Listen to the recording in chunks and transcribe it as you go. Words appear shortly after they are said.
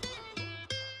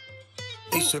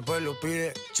Y si el pueblo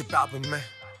pide, chipápenme.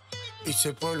 Y si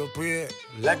el pueblo pide,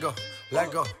 let go,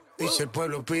 let go. Y si el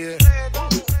pueblo pide.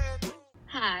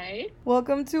 Hi.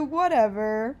 Welcome to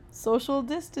Whatever, Social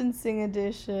Distancing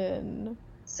Edition.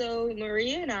 So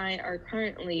Maria and I are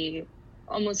currently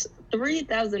almost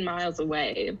 3,000 miles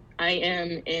away. I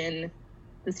am in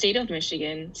the state of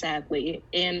Michigan, sadly,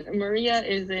 and Maria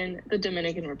is in the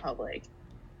Dominican Republic.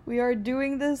 We are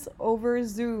doing this over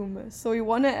Zoom, so we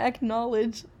want to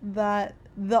acknowledge that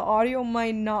the audio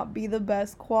might not be the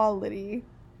best quality.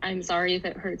 I'm sorry if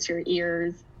it hurts your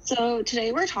ears. So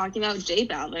today we're talking about J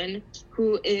Balvin,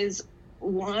 who is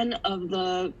one of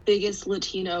the biggest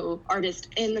Latino artists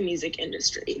in the music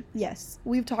industry. Yes,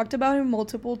 we've talked about him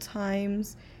multiple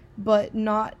times, but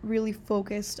not really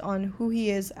focused on who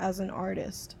he is as an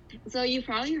artist. So you've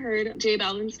probably heard J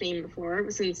Balvin's name before,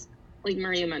 since, like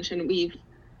Maria mentioned, we've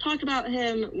talked about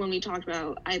him when we talked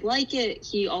about I Like It.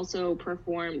 He also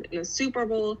performed in the Super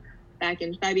Bowl back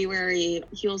in February.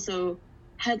 He also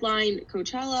headlined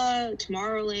Coachella,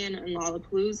 Tomorrowland, and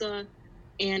Lollapalooza,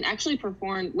 and actually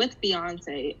performed with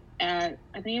Beyonce at,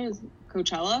 I think it was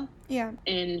Coachella,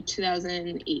 in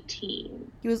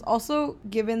 2018. He was also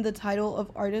given the title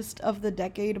of Artist of the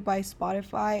Decade by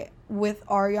Spotify with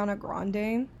Ariana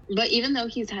Grande. But even though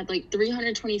he's had like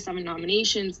 327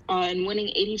 nominations and winning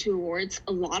 82 awards,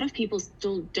 a lot of people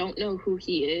still don't know who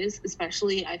he is,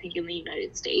 especially I think in the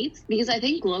United States, because I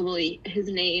think globally his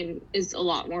name is a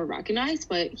lot more recognized,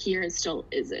 but here it still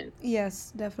isn't.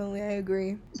 Yes, definitely, I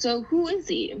agree. So who is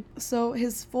he? So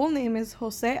his full name is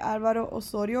Jose Alvaro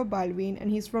Osorio Balvin, and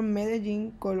he's from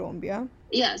Medellin, Colombia.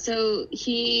 Yeah, so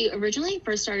he originally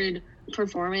first started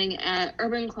performing at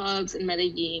urban clubs in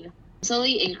Medellin,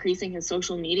 slowly increasing his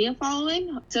social media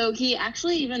following. So he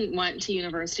actually even went to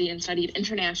university and studied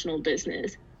international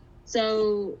business.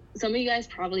 So some of you guys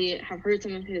probably have heard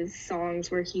some of his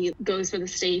songs where he goes for the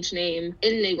stage name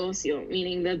El Negocio,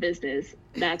 meaning the business.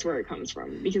 That's where it comes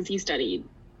from, because he studied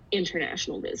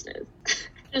international business.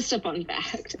 Just a fun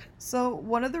fact. So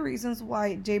one of the reasons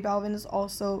why J Balvin is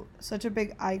also such a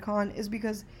big icon is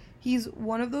because he's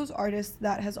one of those artists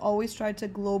that has always tried to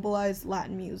globalize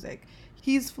Latin music.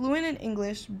 He's fluent in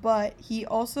English, but he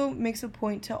also makes a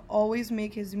point to always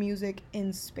make his music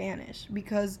in Spanish,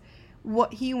 because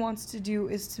what he wants to do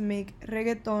is to make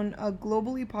reggaeton a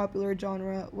globally popular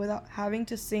genre without having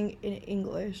to sing in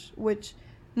English, which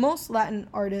most Latin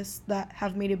artists that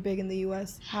have made it big in the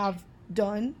US have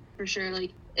done. For sure,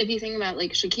 like if you think about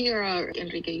like Shakira or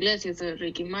Enrique Iglesias or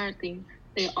Ricky Martin,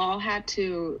 they all had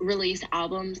to release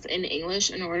albums in English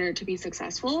in order to be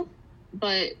successful.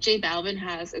 But J Balvin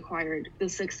has acquired the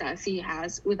success he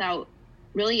has without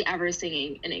really ever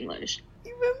singing in English.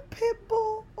 Even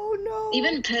Pitbull. Oh no.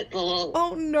 Even Pitbull.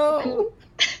 Oh no.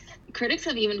 Critics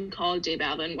have even called J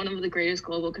Balvin one of the greatest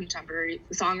global contemporary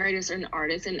songwriters and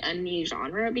artists in any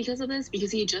genre because of this,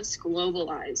 because he just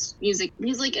globalized music.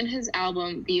 He's like in his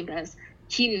album Vibras,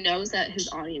 he knows that his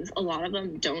audience, a lot of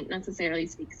them don't necessarily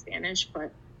speak Spanish,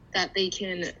 but that they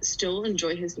can still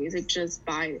enjoy his music just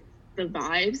by the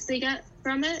vibes they get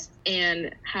from it,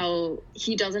 and how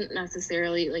he doesn't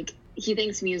necessarily he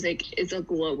thinks music is a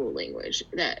global language,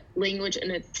 that language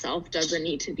in itself doesn't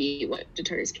need to be what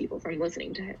deters people from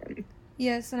listening to him.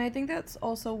 Yes, and I think that's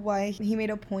also why he made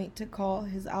a point to call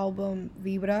his album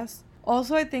Vibras.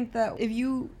 Also, I think that if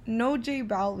you know J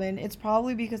Balvin, it's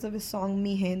probably because of his song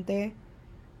Mi Gente,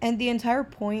 and the entire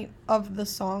point of the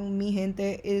song Mi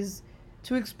Gente is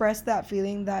to express that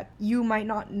feeling that you might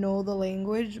not know the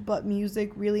language, but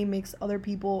music really makes other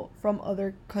people from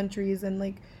other countries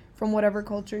and from whatever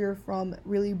culture you're from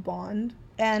really bond.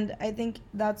 And I think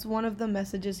that's one of the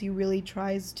messages he really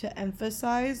tries to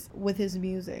emphasize with his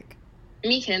music.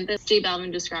 Mi Gente, J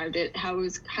Balvin described it, how it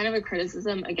was kind of a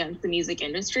criticism against the music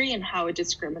industry and how it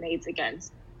discriminates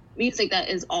against music that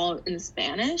is all in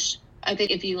Spanish. I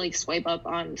think if you swipe up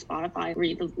on Spotify,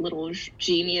 read the little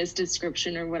genius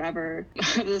description or whatever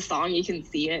of the song, you can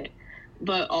see it.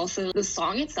 But also the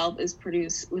song itself is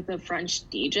produced with a French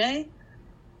DJ,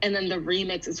 and then the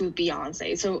remix is with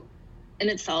Beyonce. So in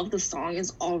itself, the song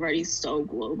is already so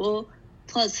global.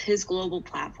 Plus his global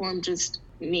platform just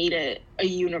made it a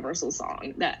universal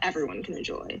song that everyone can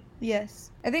enjoy.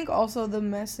 Yes. I think also the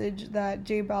message that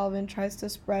J Balvin tries to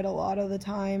spread a lot of the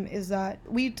time is that,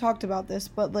 we talked about this,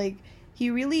 but he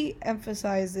really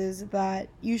emphasizes that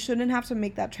you shouldn't have to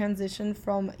make that transition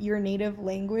from your native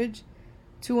language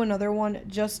to another one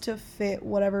just to fit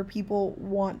whatever people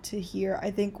want to hear. I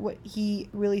think what he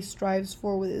really strives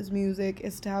for with his music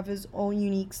is to have his own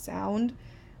unique sound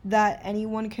that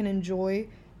anyone can enjoy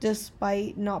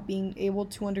despite not being able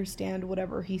to understand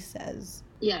whatever he says.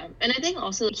 Yeah, and I think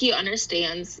also he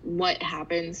understands what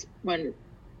happens when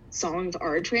songs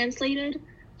are translated,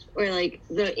 or like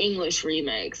the English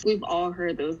remix. We've all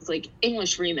heard those like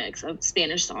English remix of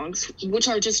Spanish songs, which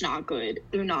are just not good.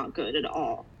 They're not good at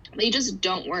all. They just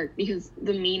don't work because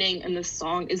the meaning in the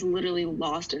song is literally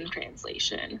lost in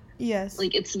translation. Yes.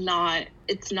 Like it's not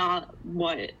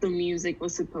what the music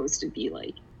was supposed to be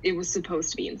like. It was supposed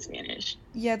to be in Spanish.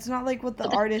 Yeah, it's not like what the But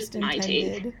that's artist just my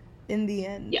intended take. in the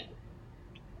end. Yeah.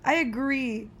 I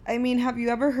agree. I mean, have you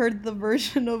ever heard the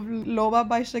version of Loba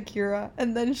by Shakira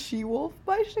and then She-Wolf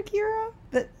by Shakira?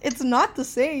 That it's not the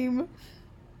same.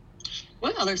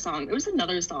 What other song? There was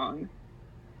another song.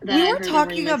 that We I were heard the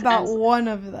talking remix about as- one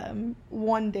of them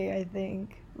one day, I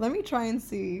think. Let me try and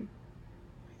see.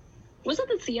 Was it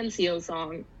the CNCO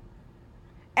song?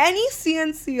 Any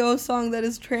CNCO song that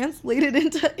is translated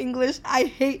into English, I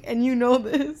hate, and you know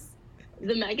this.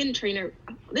 The Megan Trainor.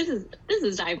 This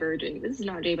is diverging. This is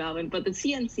not J Balvin, but the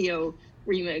CNCO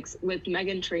remix with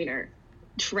Megan Trainor,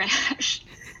 trash.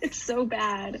 It's so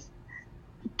bad.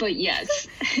 But yes,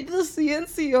 The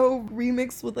CNCO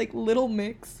remix with like Little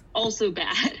Mix, also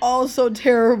bad. also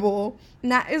terrible.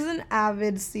 Nat is an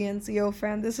avid CNCO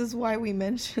fan. This is why we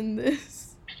mentioned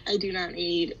this. I do not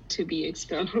need to be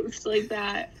exposed like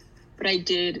that. But I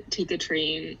did take a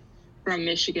train from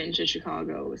Michigan to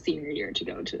Chicago senior year to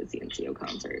go to the CNCO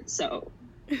concert. So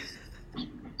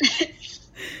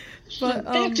But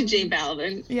back to J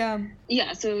Balvin. Yeah.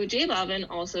 Yeah, so J Balvin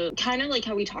also, kind of like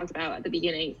how we talked about at the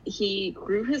beginning, he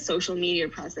grew his social media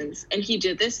presence, and he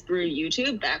did this through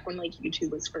YouTube back when like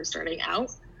YouTube was first starting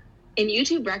out. And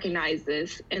YouTube recognized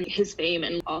this and his fame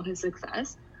and all his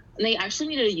success. And they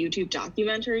actually made a YouTube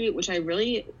documentary, which I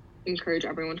really encourage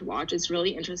everyone to watch. It's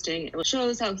really interesting. It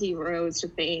shows how he rose to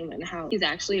fame and how he's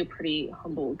actually a pretty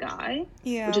humble guy,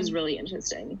 Yeah. which is really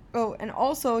interesting. Oh, and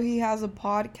also he has a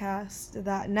podcast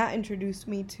that Nat introduced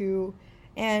me to.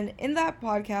 And in that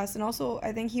podcast, and also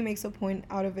I think he makes a point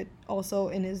out of it also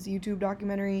in his YouTube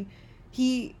documentary,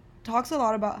 he talks a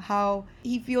lot about how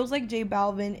he feels like J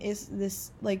Balvin is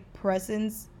this like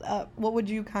presence. What would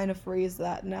you kind of phrase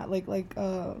that, Nat? Like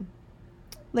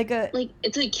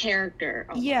It's a character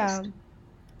almost. yeah,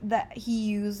 that he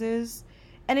uses,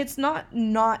 and it's not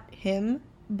him,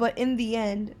 but in the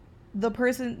end, the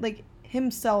person like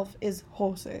himself is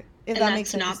Jose. If And that that's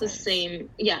makes any not the sense. same.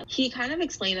 Yeah, he kind of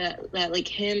explained that like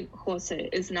him, Jose,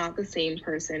 is not the same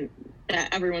person that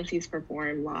everyone sees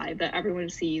perform live, that everyone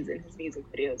sees in his music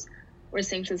videos or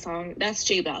sings his song. That's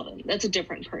J Balvin. That's a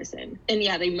different person. And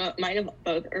yeah, they might have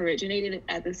both originated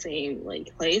at the same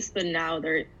like place, but now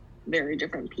they're very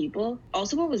different people.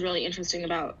 Also, what was really interesting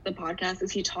about the podcast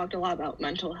is he talked a lot about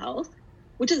mental health,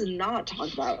 which is not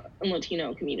talked about in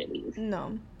Latino communities.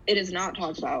 No, It is not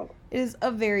talked about. it is a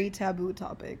very taboo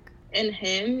topic. And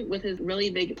him with his really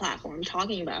big platform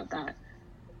talking about that,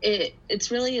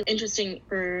 it's really interesting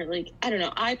for like, I don't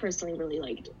know, I personally really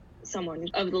liked someone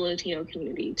of the Latino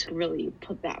community to really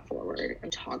put that forward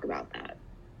and talk about that.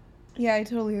 Yeah, I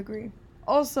totally agree.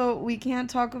 Also, we can't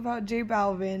talk about J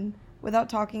Balvin without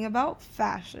talking about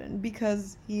fashion,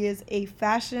 because he is a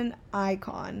fashion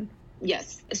icon.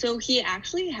 Yes. So he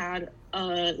actually had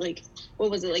like,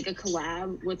 what was it, like a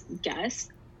collab with Guess.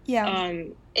 Yeah.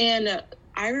 And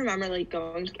I remember like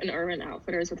going to an Urban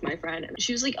Outfitters with my friend, and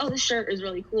she was like, "Oh, this shirt is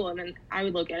really cool." And then I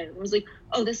would look at it and was like,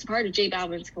 "Oh, this is part of J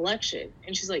Balvin's collection."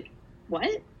 And she's like,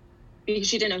 "What?" Because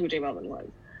she didn't know who J Balvin was.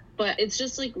 But it's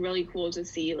just like really cool to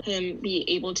see him be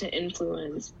able to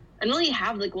influence and really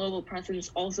have the global presence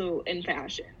also in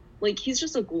fashion. Like he's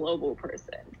just a global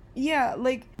person. Yeah,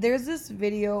 like there's this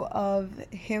video of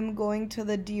him going to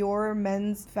the Dior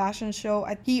men's fashion show.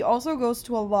 He also goes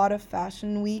to a lot of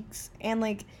fashion weeks, and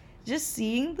like just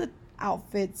seeing the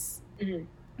outfits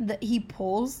that he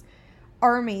pulls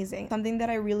are amazing. Something that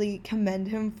I really commend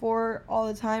him for all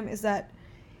the time is that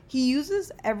he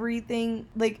uses everything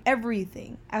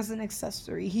as an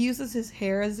accessory. He uses his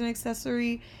hair as an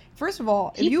accessory. First of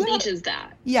all, He bleaches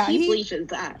that. Yeah, he bleaches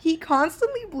that. He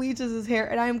constantly bleaches his hair,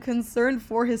 and I am concerned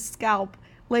for his scalp.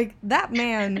 Like, that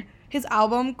man, his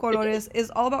album, Colores,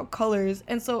 is all about colors,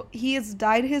 and so he has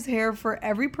dyed his hair for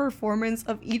every performance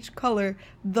of each color,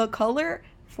 the color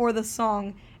for the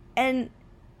song. And,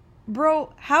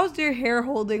 bro, how's your hair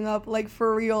holding up? Like,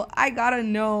 for real, I gotta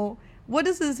know. What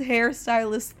does his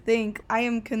hairstylist think? I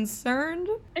am concerned.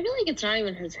 I feel like it's not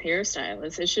even his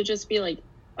hairstylist. It should just be like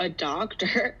a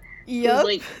doctor. Yep.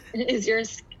 Who's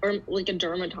like, or like a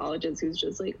dermatologist who's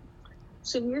just like,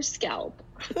 so your scalp.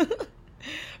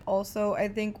 Also, I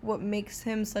think what makes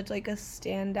him such like a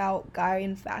standout guy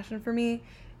in fashion for me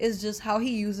is just how he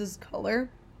uses color.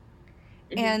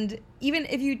 And even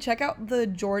if you check out the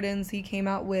Jordans he came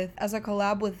out with as a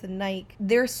collab with Nike,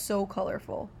 they're so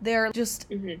colorful. They're just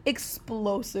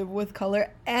explosive with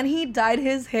color. And he dyed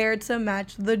his hair to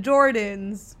match the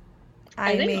Jordans.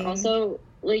 I think also,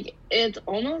 like, it's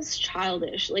almost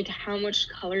childish, like, how much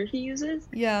color he uses.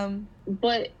 Yeah.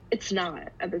 But it's not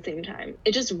at the same time.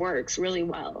 It just works really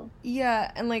well.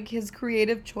 Yeah, and, like, his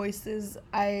creative choices,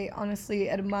 I honestly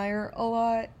admire a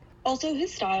lot. Also,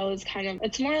 his style is kind of,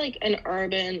 it's more like an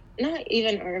urban, not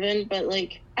even urban, but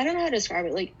like, I don't know how to describe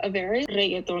it, like a very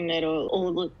reggaetonero,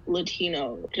 old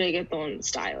Latino reggaeton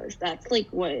stylist. That's like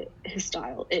what his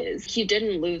style is. He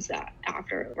didn't lose that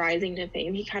after rising to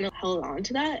fame. He kind of held on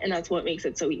to that, and that's what makes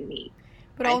it so unique.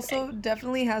 But also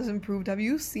definitely has improved. Have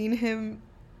you seen him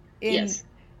in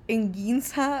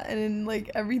Ginza and in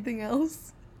like everything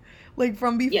else? Like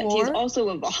from before? Yes, he's also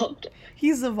evolved.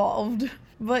 He's evolved.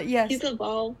 But yes. He's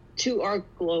evolved to our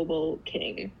global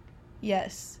king.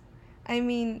 Yes. I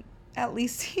mean, at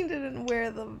least he didn't wear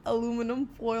the aluminum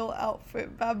foil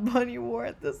outfit Bad Bunny wore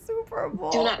at the Super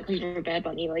Bowl. Do not come for Bad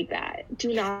Bunny like that.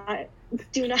 Do not. I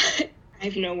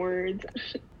have no words.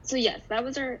 So yes, that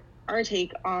was our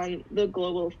take on the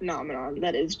global phenomenon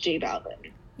that is J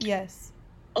Balvin. Yes.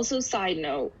 Also, side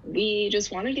note, we just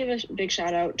want to give a big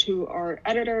shout out to our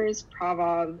editors,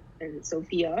 Pravav and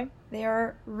Sophia. They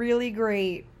are really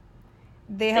great.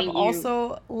 They have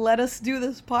also let us do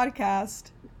this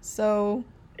podcast. So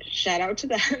shout out to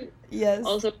them. Yes.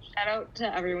 Also, shout out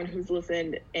to everyone who's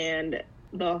listened and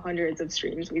the hundreds of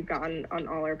streams we've gotten on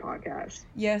all our podcasts.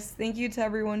 Yes, thank you to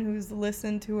everyone who's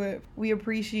listened to it. We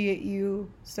appreciate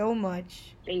you so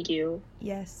much. Thank you.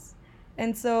 Yes.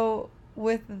 And so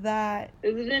with that,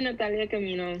 this has been Natalia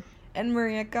Camino and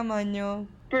Maria Camaño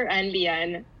for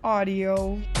NBN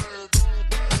Audio.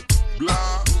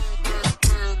 Blah.